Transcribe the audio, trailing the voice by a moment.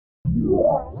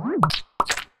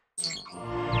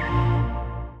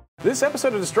This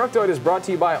episode of Destructoid is brought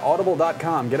to you by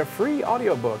Audible.com. Get a free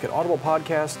audiobook at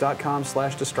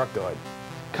audiblepodcast.com/Destructoid.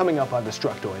 Coming up on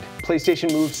Destructoid,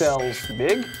 PlayStation Move sells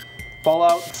big.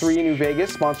 Fallout 3 New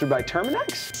Vegas, sponsored by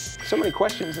Terminex. So many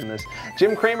questions in this.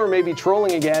 Jim Cramer may be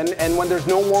trolling again, and when there's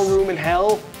no more room in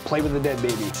hell, play with the dead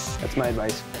baby. That's my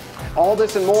advice. All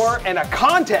this and more, and a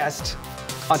contest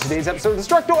on today's episode of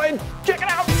Destructoid. Check it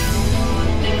out!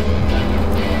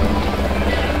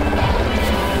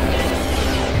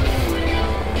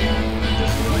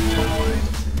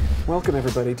 Welcome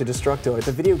everybody to Destructoid,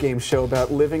 the video game show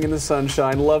about living in the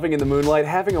sunshine, loving in the moonlight,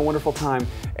 having a wonderful time,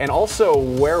 and also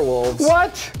werewolves.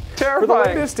 What? Terrifying. For the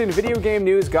latest in video game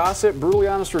news, gossip, brutally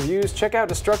honest reviews, check out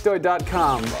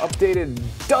Destructoid.com. Updated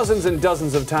dozens and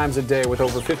dozens of times a day with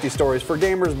over 50 stories for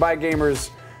gamers, by gamers,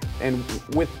 and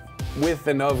with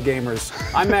and of gamers.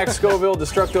 I'm Max Scoville,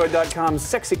 Destructoid.com's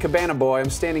sexy cabana boy. I'm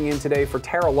standing in today for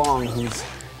Tara Long, who's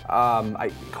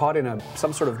caught in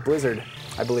some sort of blizzard,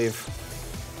 I believe.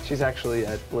 She's actually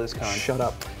at Blizzcon. Shut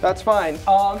up. That's fine.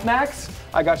 Max,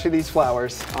 I got you these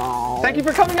flowers. Aww. Thank you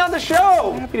for coming on the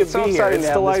show. Happy to be here. It's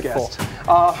delightful.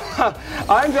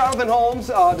 I'm Jonathan Holmes,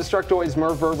 Destructoid's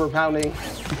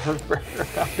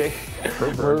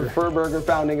Fur Burger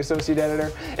founding associate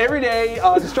editor. Every day,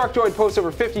 Destructoid posts over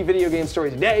 50 video game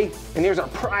stories a day, and here's our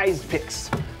prized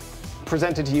picks,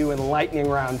 presented to you in lightning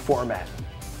round format.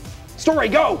 Story,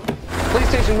 go!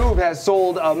 PlayStation Move has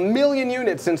sold 1 million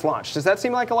units since launch. Does that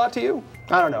seem like a lot to you?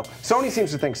 I don't know. Sony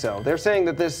seems to think so. They're saying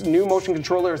that this new motion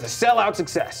controller is a sellout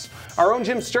success. Our own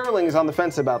Jim Sterling is on the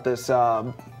fence about this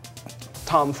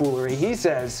tomfoolery. He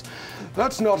says,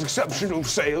 "That's not exceptional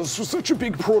sales for such a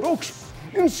big product.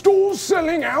 In stores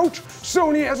selling out,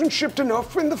 Sony hasn't shipped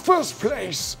enough in the first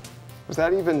place." Was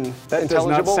that even that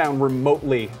intelligible? Does not sound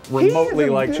remotely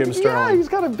like Jim Sterling. Yeah, he's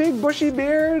got a big bushy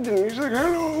beard, and he's like,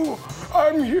 "Hello,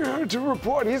 I'm here to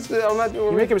report." You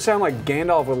make him sound like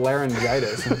Gandalf with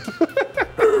laryngitis.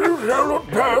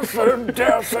 That's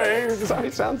how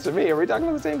he sounds to me. Are we talking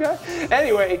about the same guy?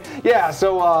 Anyway, yeah,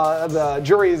 so the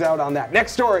jury is out on that.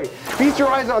 Next story. Feast your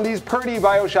eyes on these pretty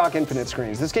Bioshock Infinite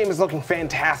screens. This game is looking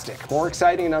fantastic. More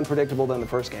exciting and unpredictable than the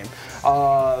first game.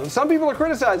 Some people are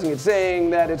criticizing it, saying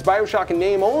that it's Bioshock in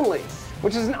name only,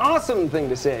 which is an awesome thing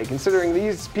to say, considering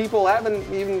these people haven't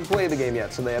even played the game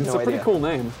yet, so they have no idea. It's a pretty cool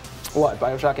name. What,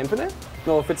 Bioshock Infinite?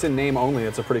 Well, if it's in name only,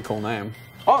 it's a pretty cool name.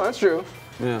 Oh, that's true.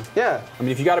 Yeah. Yeah. I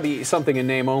mean, if you got to be something in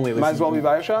name only, might as well be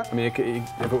Bioshock. I mean,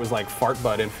 if it was like Fart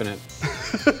Butt Infinite,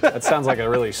 that sounds like a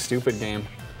really stupid game.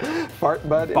 Fart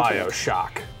Butt Infinite.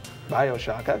 Bioshock.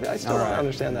 Bioshock. I still don't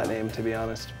understand that name, to be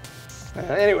honest.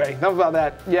 Anyway, enough about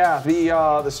that. Yeah,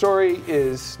 the story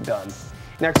is done.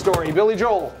 Next story, Billy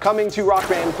Joel coming to Rock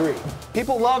Band 3.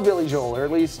 People love Billy Joel, or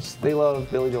at least they love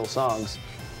Billy Joel songs.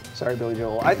 Sorry, Billy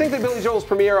Joel. I think that Billy Joel's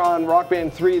premiere on Rock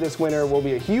Band 3 this winter will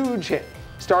be a huge hit.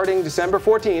 Starting December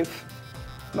 14th,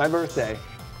 my birthday.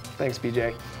 Thanks,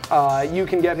 BJ. You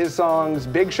can get his songs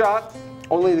Big Shot,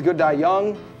 Only the Good Die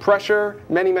Young, Pressure,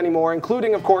 many, many more,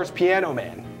 including, of course, Piano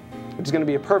Man, which is going to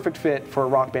be a perfect fit for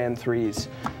Rock Band 3's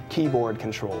keyboard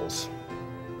controls.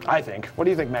 I think. What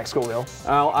do you think, Max Scoville?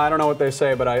 Well, I don't know what they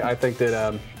say, but I think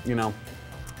that, you know,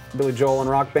 Billy Joel and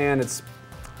Rock Band, it's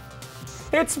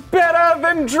better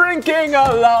than drinking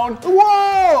alone.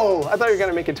 Whoa! I thought you were going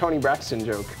to make a Tony Braxton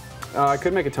joke. I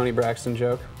could make a Tony Braxton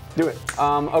joke. Do it.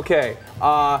 Okay.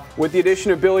 With the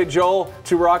addition of Billy Joel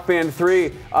to Rock Band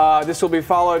 3, this will be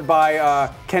followed by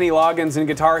Kenny Loggins in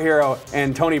Guitar Hero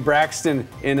and Tony Braxton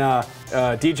in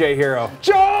DJ Hero.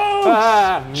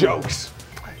 Jokes! Jokes.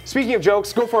 Speaking of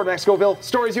jokes, go for it, Max Scoville.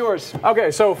 Story's yours.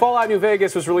 Okay, so Fallout New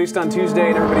Vegas was released on Tuesday,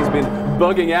 and everybody's been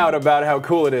bugging out about how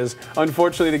cool it is.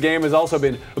 Unfortunately, the game has also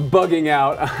been bugging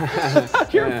out.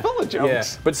 You're full of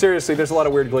jokes. Yeah. But seriously, there's a lot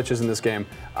of weird glitches in this game.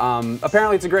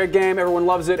 Apparently, it's a great game. Everyone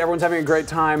loves it. Everyone's having a great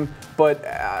time. But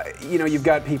you know, you've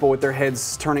got people with their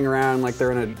heads turning around like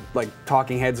they're in a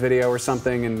Talking Heads video or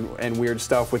something, and weird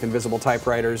stuff with invisible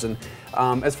typewriters. And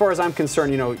as far as I'm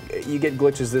concerned, you know, you get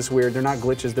glitches this weird. They're not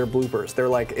glitches. They're bloopers. They're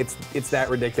like it's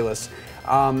that ridiculous.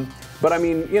 But I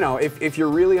mean, you know, if you're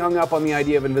really hung up on the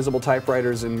idea of invisible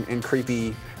typewriters and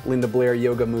creepy Linda Blair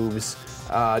yoga moves,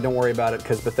 don't worry about it,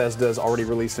 because Bethesda is already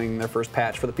releasing their first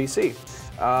patch for the PC.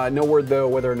 No word though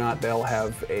whether or not they'll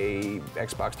have a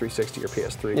Xbox 360 or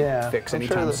PS3 fix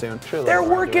anytime soon. They're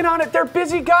working on it. They're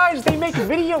busy guys. They make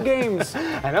video games.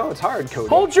 I know, it's hard, Cody.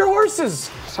 Hold your horses.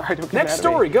 Sorry, don't get Next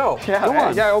story, go. Yeah, go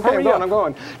on. Yeah, okay, I'm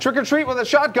going. Trick or treat with a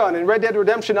shotgun in Red Dead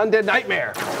Redemption Undead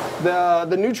Nightmare.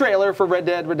 The new trailer for Red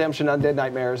Dead Redemption Undead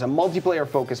Nightmare is a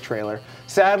multiplayer-focused trailer.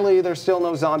 Sadly, there's still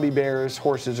no zombie bears,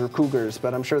 horses, or cougars,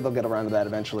 but I'm sure they'll get around to that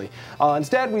eventually.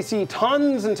 Instead, we see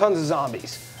tons and tons of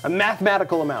zombies. A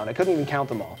mathematical amount. I couldn't even count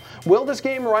them all. Will this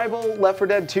game rival Left 4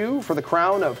 Dead 2 for the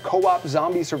crown of co-op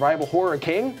zombie survival horror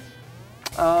king?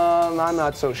 I'm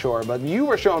not so sure, but you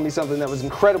were showing me something that was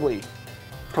incredibly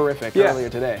horrific earlier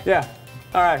today. Yeah.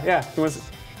 All right, yeah.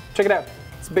 Check it out.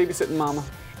 It's babysitting mama.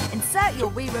 Insert your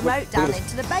Wii remote down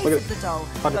into the base of the doll,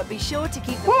 but be sure to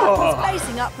keep the buttons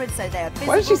facing upwards so they are visible.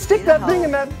 Why did she stick that thing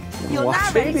in that You're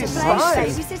now ready to play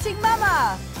babysitting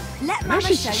mama. Let Mama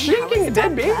she's show you shaking how a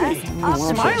dead baby. After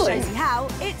Smiling. shows you how,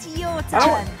 it's your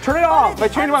turn. Turn it off. I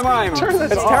changed my mind.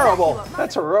 It's terrible.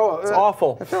 That's heroic. It's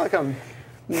awful. I feel like I'm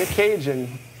Nick Cage in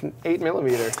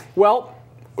 8mm. Well,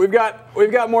 we've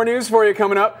got more news for you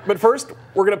coming up, but first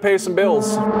we're gonna pay some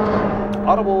bills.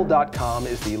 Audible.com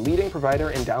is the leading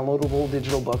provider in downloadable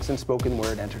digital books and spoken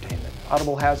word entertainment.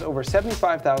 Audible has over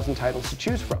 75,000 titles to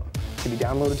choose from. It can be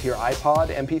downloaded to your iPod,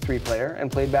 MP3 player,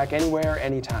 and played back anywhere,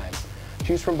 anytime.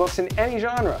 Choose from books in any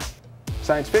genre.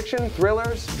 Science fiction,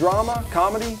 thrillers, drama,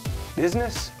 comedy,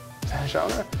 business, is that a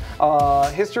genre?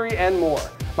 History, and more.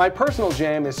 My personal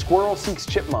jam is Squirrel Seeks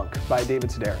Chipmunk by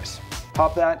David Sedaris.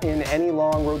 Pop that in any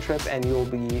long road trip and you'll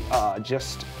be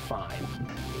just fine.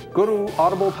 Go to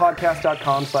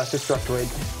audiblepodcast.com/Destructoid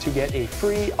to get a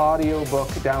free audiobook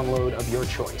download of your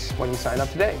choice when you sign up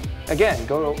today. Again,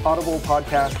 go to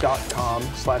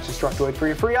audiblepodcast.com/Destructoid for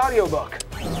your free audiobook.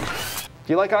 Do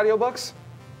you like audiobooks?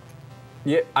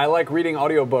 Yeah, I like reading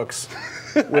audiobooks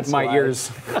with my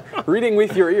ears. Reading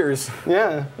with your ears.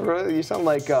 Yeah, you sound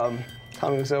like Tommy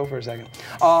Wiseau for a second.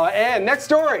 And next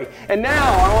story. And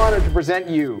now I wanted to present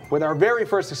you with our very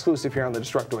first exclusive here on the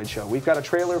Destructoid Show. We've got a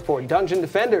trailer for Dungeon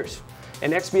Defenders,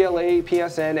 an XBLA,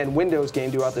 PSN, and Windows game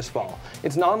due out this fall.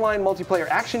 It's an online multiplayer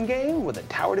action game with a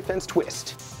tower defense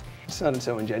twist. It sounded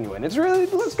so ingenuine. It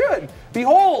looks good.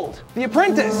 Behold, The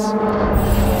Apprentice.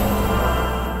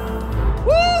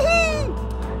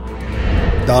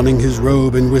 Donning his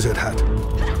robe and wizard hat,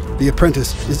 the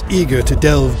apprentice is eager to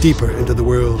delve deeper into the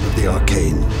world of the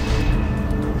arcane.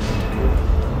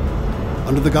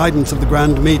 Under the guidance of the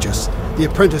Grand Magus, the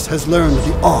apprentice has learned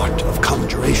the art of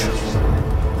conjuration.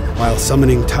 While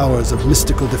summoning towers of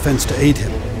mystical defense to aid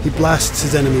him, he blasts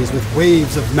his enemies with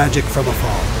waves of magic from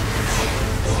afar.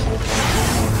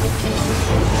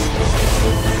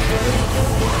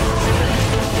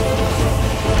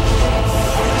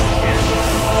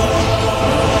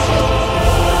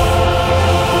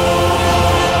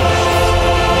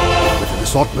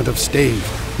 Assortment of stave,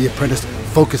 the apprentice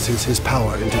focuses his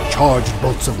power into charged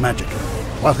bolts of magic,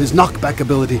 while his knockback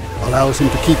ability allows him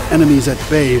to keep enemies at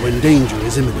bay when danger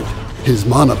is imminent. His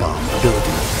Mana Bomb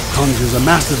ability conjures a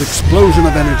massive explosion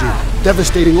of energy,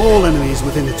 devastating all enemies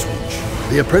within its reach.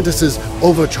 The apprentice's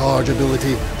Overcharge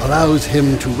ability allows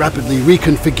him to rapidly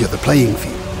reconfigure the playing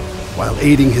field, while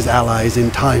aiding his allies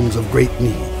in times of great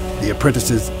need. The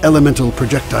apprentice's elemental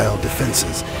projectile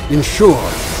defenses ensure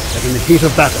that in the heat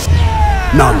of battle,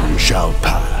 none shall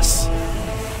pass.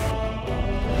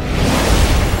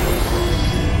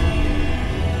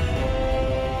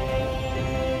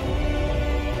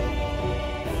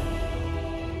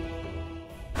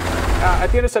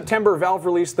 At the end of September, Valve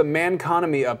released the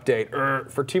Manconomy update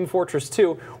for Team Fortress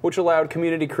 2, which allowed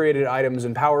community-created items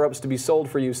and power-ups to be sold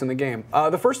for use in the game.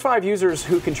 The first 5 users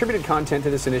who contributed content to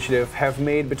this initiative have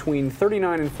made between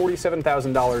 $39,000 and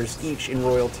 $47,000 each in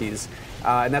royalties,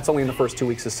 and that's only in the first 2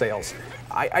 weeks of sales.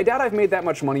 I doubt I've made that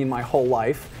much money in my whole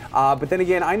life, but then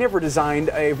again, I never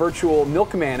designed a virtual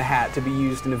milkman hat to be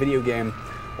used in a video game,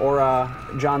 or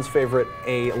John's favorite,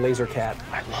 a laser cat.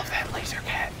 I love that laser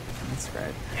cat. That's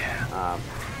great. Yeah.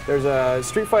 There's a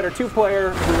Street Fighter 2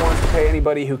 player who wants to pay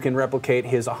anybody who can replicate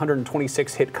his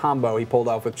 126-hit combo he pulled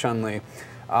off with Chun-Li.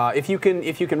 If you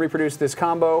can reproduce this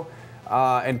combo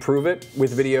and prove it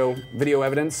with video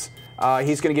evidence,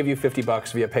 he's going to give you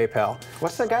 $50 via PayPal.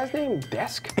 What's that guy's name?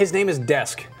 Desk? His name is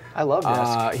Desk. I love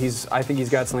Desk. I think he's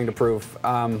got something to prove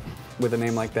with a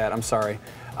name like that. I'm sorry.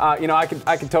 You know, I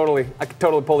could totally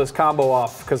pull this combo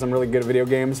off because I'm really good at video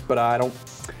games, but I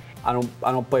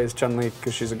don't play as Chun-Li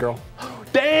because she's a girl.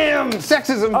 Damn!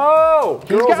 Sexism! Oh!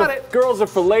 Girls are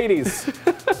for ladies.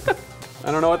 I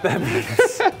don't know what that means.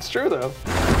 It's true, though.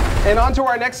 And on to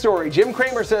our next story. Jim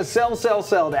Cramer says sell, sell,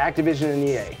 sell to Activision and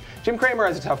EA. Jim Cramer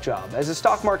has a tough job. As a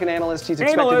stock market analyst, he's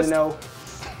expected to know...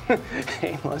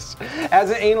 Analyst. As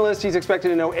an analyst, he's expected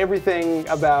to know everything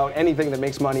about anything that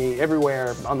makes money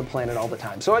everywhere on the planet all the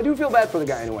time. So I do feel bad for the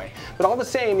guy in a way. But all the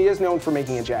same, he is known for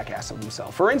making a jackass of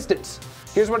himself. For instance,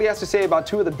 here's what he has to say about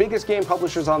two of the biggest game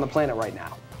publishers on the planet right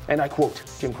now. And I quote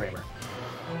Jim Cramer.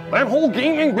 "That whole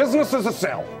gaming business is a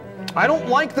sell. I don't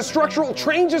like the structural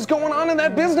changes going on in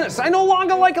that business. I no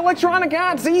longer like Electronic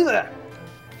Arts either."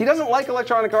 He doesn't like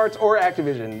Electronic Arts or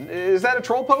Activision. Is that a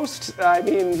troll post? I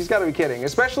mean, he's got to be kidding.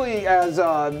 Especially as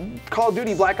Call of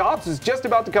Duty Black Ops is just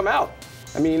about to come out.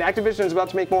 I mean, Activision is about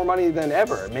to make more money than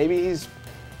ever. Maybe he's...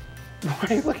 Why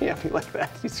are you looking at me like that?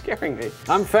 He's scaring me.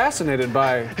 I'm fascinated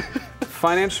by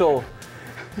financial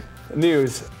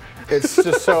news. It's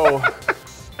just so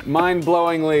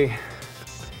mind-blowingly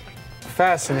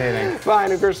fascinating.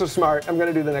 Fine, if you're so smart, I'm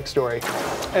going to do the next story.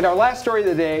 And our last story of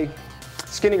the day,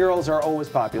 skinny girls are always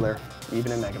popular,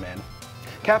 even in Mega Man.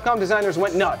 Capcom designers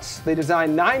went nuts. They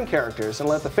designed 9 characters and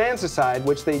let the fans decide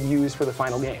which they'd use for the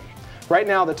final game. Right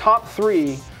now, the top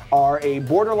 3 are a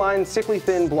borderline sickly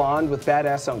thin blonde with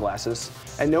badass sunglasses,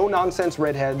 a no-nonsense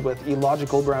redhead with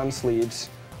illogical brown sleeves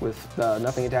with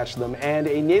nothing attached to them, and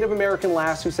a Native American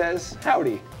lass who says,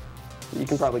 "Howdy." You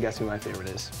can probably guess who my favorite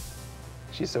is.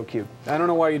 She's so cute. I don't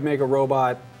know why you'd make a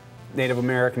robot Native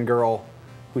American girl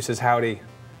who says howdy.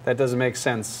 That doesn't make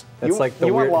sense. That's like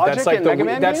the weird. That's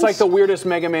like the weirdest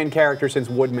Mega Man character since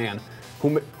Woodman,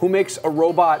 who makes a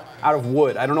robot out of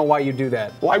wood. I don't know why you do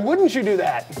that. Why wouldn't you do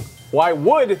that? Why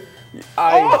would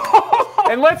I?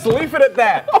 And let's leave it at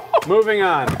that. Moving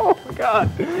on. Oh my God!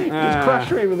 You just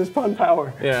crushed me with his pun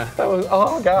power. Yeah. That was.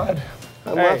 Oh God.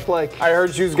 I left like. I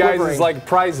heard you guys is like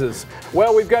prizes.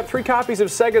 Well, we've got 3 copies of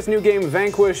Sega's new game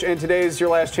Vanquish, and today's your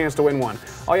last chance to win one.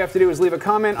 All you have to do is leave a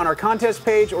comment on our contest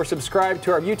page or subscribe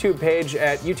to our YouTube page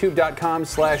at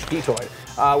youtube.com/dtoid.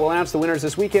 We'll announce the winners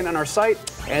this weekend on our site,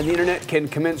 and the internet can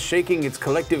commence shaking its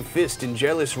collective fist in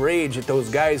jealous rage at those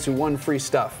guys who won free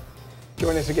stuff.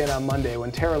 Join us again on Monday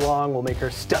when Tara Long will make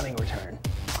her stunning return.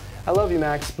 I love you,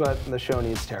 Max, but the show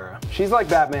needs Tara. She's like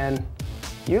Batman.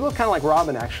 You look kind of like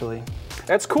Robin, actually.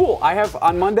 That's cool. I have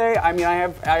on Monday. I mean, I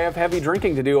have heavy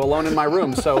drinking to do alone in my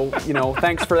room. So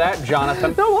thanks for that,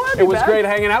 Jonathan. No, it was great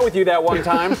hanging out with you that one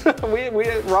time.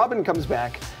 Robin comes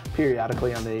back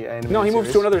periodically on the animated No, he moves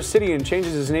series. to another city and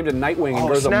changes his name to Nightwing and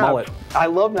grows a mullet. I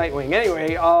love Nightwing.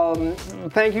 Anyway,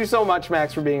 thank you so much,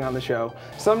 Max, for being on the show.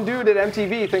 Some dude at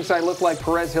MTV thinks I look like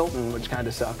Perez Hilton, which kind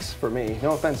of sucks for me.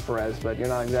 No offense, Perez, but you're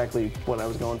not exactly what I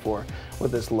was going for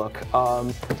with this look.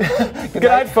 Good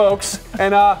night, folks.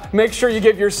 And make sure you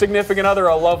give your significant other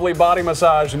a lovely body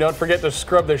massage, and don't forget to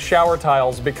scrub the shower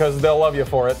tiles because they'll love you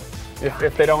for it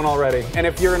if they don't already. And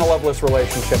if you're in a loveless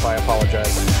relationship, I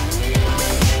apologize.